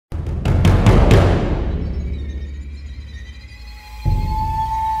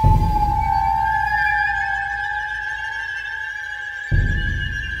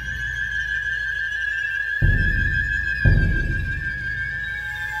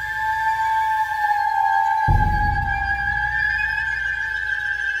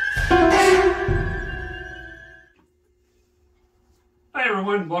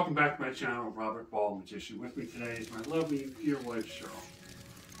my channel, Robert Ball Magician. With me today is my lovely dear wife, Cheryl.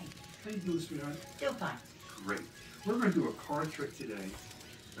 Hi. How you doing, sweetheart? Still fine. Great. We're going to do a card trick today.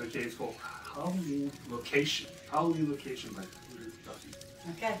 Okay, it's called Halloween Location. Halloween Location by Duffie.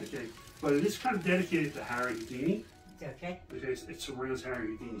 Okay. Okay, but it is kind of dedicated to Harry Houdini. Okay. Okay, it surrounds Harry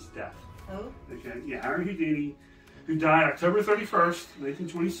Houdini's death. Oh. Okay, yeah, Harry Houdini, who died October 31st,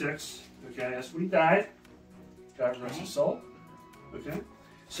 1926. Okay, that's when he died. God rest his soul. Okay,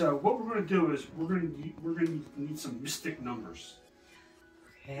 so what we're going to do is we're going to need some mystic numbers.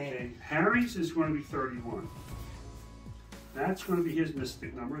 Okay, Harry's is going to be 31. That's going to be his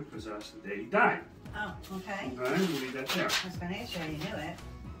mystic number because that's the day he died. Oh, okay. Okay, we'll leave that there. I was going to ask you, you knew it.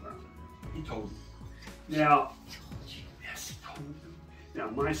 Well, he told me. Now, yes, he told me. Now,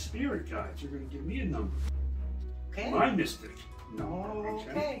 my spirit guides are going to give me a number. Okay. My mystic number.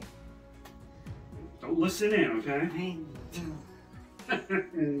 Okay. Don't listen in, okay?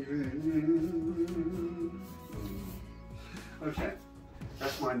 Okay,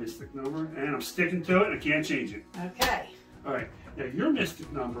 that's my mystic number, and I'm sticking to it. I can't change it. Okay. All right, now your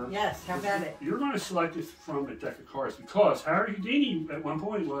mystic number. Yes, how about it? You're going to select it from a deck of cards because Harry Houdini at one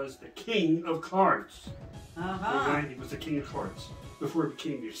point was the king of cards. Okay, he was the king of cards before he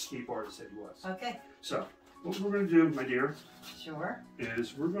became the escape artist that he was. Okay. So, what we're going to do, my dear, sure,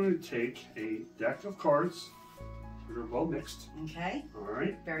 is we're going to take a deck of cards. They're well mixed. Okay. All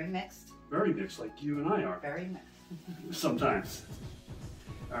right. Very mixed. Very mixed, like you and I are. Very mixed. Sometimes.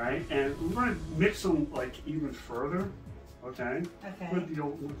 All right, and we're going to mix them like even further. Okay. Okay. We'll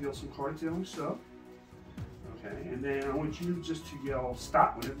deal some cards in, so. Okay, and then I want you just to yell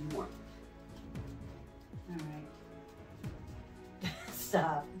stop whenever you want. All right.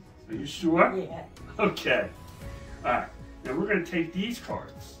 Stop. Are you sure? Yeah. Okay. All right. Now we're going to take these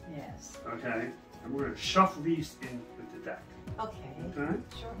cards. Yes. Okay. And we're going to shuffle these in with the deck. Okay. Okay.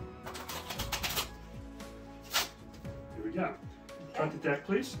 Sure. Here we go. Okay. Cut the deck,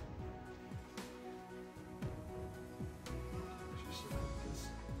 please.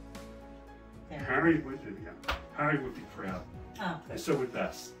 Harry would, there we go. Harry would be proud. Oh, good. And so would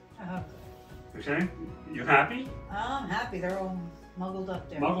Bess. Oh, good. Okay? You happy? I'm happy. They're all muggled up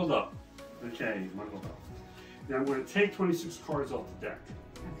there. Muggled up. Okay, muggled up. Now I'm going to take 26 cards off the deck.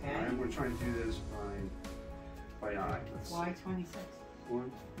 Okay. Right, we're trying to do this by eye. Why 26?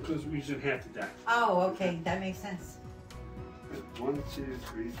 Because we're using half the deck. Oh, okay. That makes sense. 1, 2,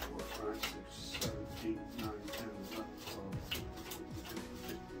 3, 4, 5, 6, 7, 8, 9, 10, 11, 12,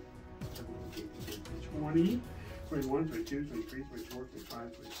 20, 21, 22, 23, 24,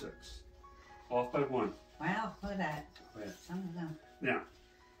 25, 26. Off by 1. Wow, look at that. Yeah. I don't know. Now,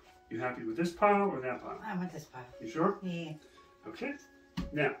 you happy with this pile or that pile? I want this pile. You sure? Yeah. Okay.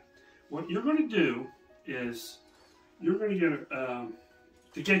 Now, what you're going to do is you're going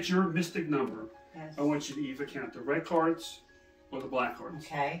to get your mystic number. Yes. I want you to either count the red cards or the black cards.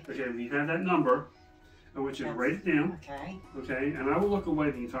 Okay. Okay, when you have that number, I want you to write it down. Okay. Okay, and I will look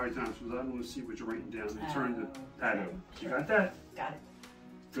away the entire time because I want to see what you're writing down and turn the pad over. You got that? Got it.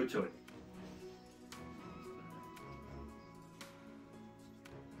 Go to it.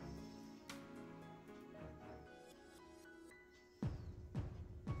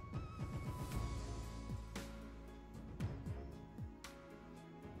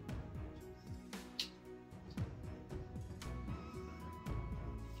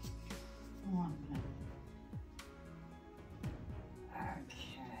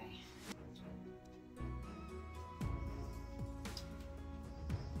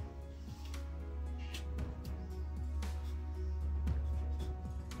 Okay.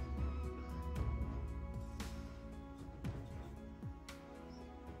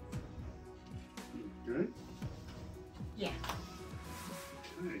 Good? Yeah.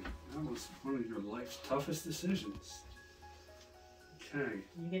 Okay, that was one of your life's toughest decisions. Okay.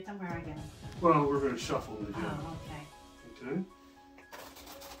 You get them where I get them? Well, we're going to shuffle them again. Oh, okay. Okay.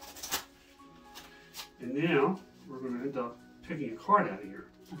 And now we're going to end up picking a card out of here.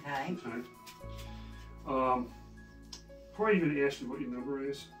 Okay. Okay. Before I even ask you what your number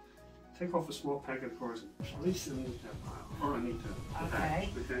is, take off a small packet of cards and place them in that pile. Or underneath the Okay. pack.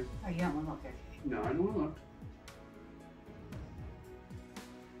 Okay. Oh, you don't want to look at it. No, I don't want to look.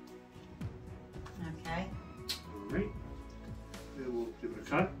 Okay. All right. Then we'll give it a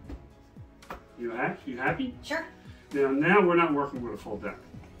cut. You happy? Sure. Now we're not working with a full deck.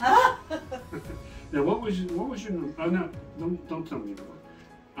 Now what was your number? Oh no, don't tell me your number.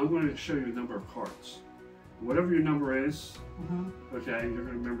 I'm going to show you a number of cards. Whatever your number is, okay, you're going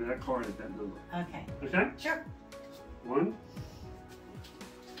to remember that card at that number. Okay. Okay? Sure. 1,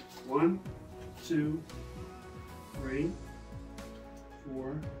 2, 3,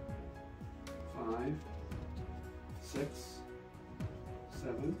 4, 5, 6,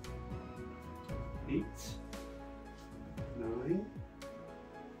 7, 8, 9,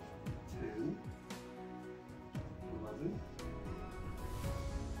 10, 11,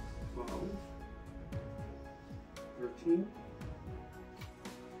 12, 13,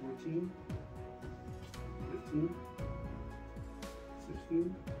 14, 15,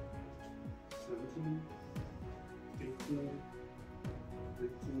 16, 17, 18,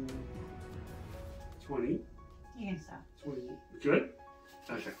 19, 20. You can stop. 20. Good?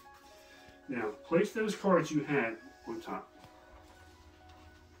 Okay. Now, place those cards you had on top.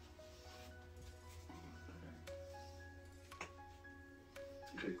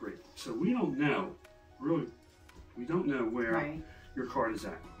 Okay, great. So we don't know, really, we don't know where Right. your card is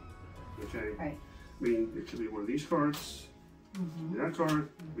at. Okay? Right. I mean, it could be one of these cards, that card,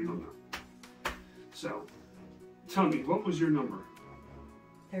 we don't know. So, tell me, what was your number?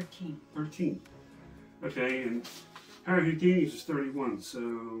 13. 13. Okay, and Harry Houdini's is 31,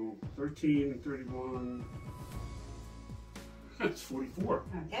 so 13 and 31, that's 44.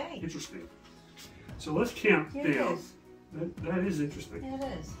 Okay. Interesting. So let's count Yeah, it down. is. That is interesting. Yeah,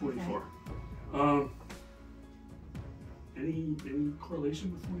 it is. 44. Okay. Any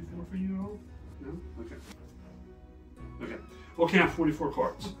correlation with 44 for you at all? No? Okay. Okay. We'll count 44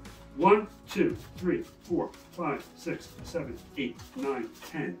 cards. 1, 2, 3, 4, 5, 6, 7, 8, 9,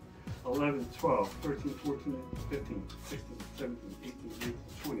 10, 11, 12, 13, 14, 15, 16, 17, 18, 19,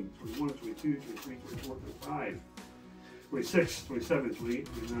 20, 21, 22, 23, 24, 25, 26, 27, 28,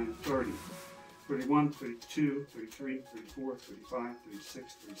 29, 30, 31, 32, 33, 34, 35,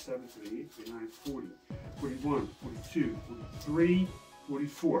 36, 37, 38, 39, 40, 41, 42, 43,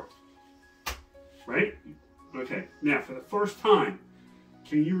 44. Right? Okay. Now, for the first time,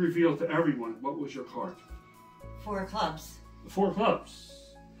 can you reveal to everyone what was your card? 4 clubs. The 4 clubs.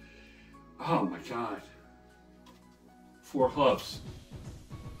 Oh my God. 4 clubs.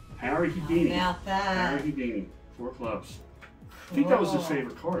 Harry Houdini. How about that? Harry Houdini. 4 clubs. I think that was his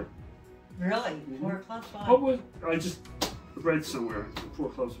favorite card. Really? 4 clubs? Why? What was, I just read somewhere, 4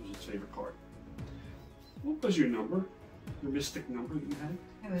 clubs was his favorite card. What was your number? Your mystic number that you had?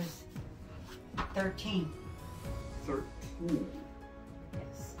 It was 13. 13.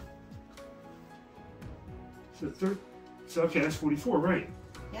 Yes. So okay, that's 44, right?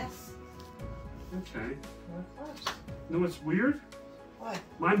 Yes. Okay. 4 clubs. You know what's weird? What?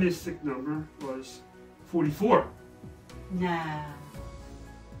 My mystic number was 44. Nah.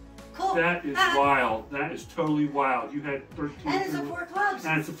 Cool. That is wild. That is totally wild. You had 13. And it's a 4 clubs.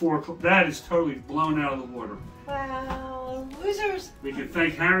 And it's a 4 club. That is totally blown out of the water. Wow. Losers. We can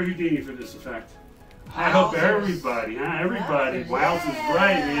thank Harry Houdini for this effect. I hope everybody, Wowzers. wowzers, Yeah,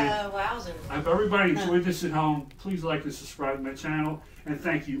 right, man. Wowzers. I hope everybody enjoyed this at home. Please like and subscribe to my channel. And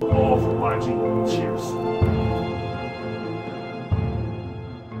thank you all for watching.